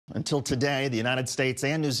Until today, the United States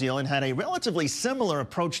and New Zealand had a relatively similar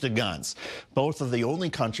approach to guns. Both are the only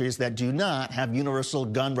countries that do not have universal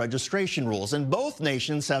gun registration rules, and both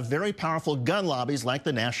nations have very powerful gun lobbies like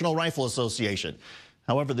the National Rifle Association.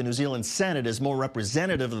 However, the New Zealand Senate is more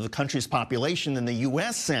representative of the country's population than the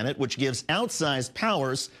U.S. Senate, which gives outsized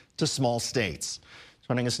powers to small states.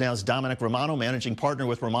 Joining us now is Domenic Romano, managing partner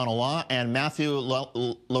with Romano Law, and Matthew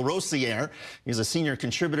LaRosiere. He's a senior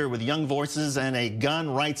contributor with Young Voices and a gun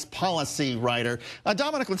rights policy writer.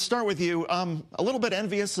 Domenic, let's start with you. A little bit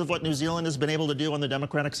envious of what New Zealand has been able to do on the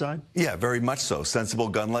Democratic side? Yeah, very much so. Sensible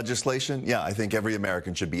gun legislation. Yeah, I think every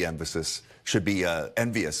American should be envious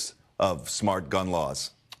of smart gun laws.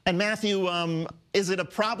 And Matthew, is it a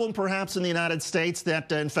problem perhaps in the United States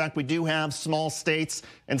that, in fact, we do have small states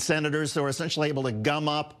and senators who are essentially able to gum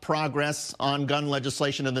up progress on gun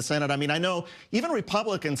legislation in the Senate? I mean, I know even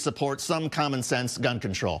Republicans support some common sense gun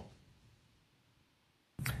control.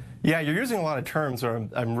 Yeah, you're using a lot of terms, or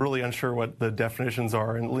I'm really unsure what the definitions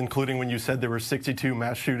are, including when you said there were 62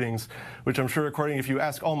 mass shootings, which I'm sure, according, if you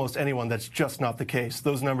ask almost anyone, that's just not the case.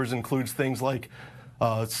 Those numbers include things like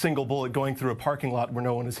a single bullet going through a parking lot where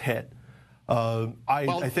no one is hit. I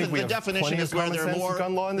think we have plenty of common sense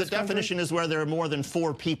gun law in this country. The definition is where there are more than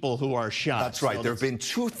 4 people who are shot. That's right. There have been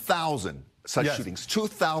 2,000 such shootings,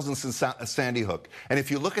 2,000 since Sandy Hook. And if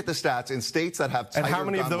you look at the stats in states that have tighter gun laws, and how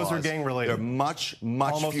many of those are gang-related? They're much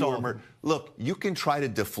fewer. Look, you can try to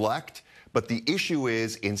deflect, but the issue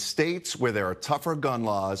is in states where there are tougher gun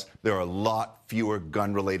laws, there are a lot fewer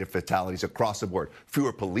gun-related fatalities across the board.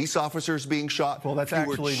 Fewer police officers being shot, well, that's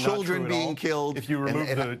fewer children being killed. If you remove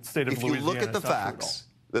the state of Louisiana, if you look at the facts,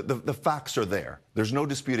 the facts are there. There's no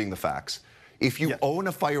disputing the facts. If you own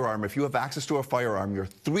a firearm, if you have access to a firearm, you're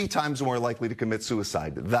 3 times more likely to commit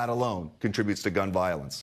suicide. That alone contributes to gun violence.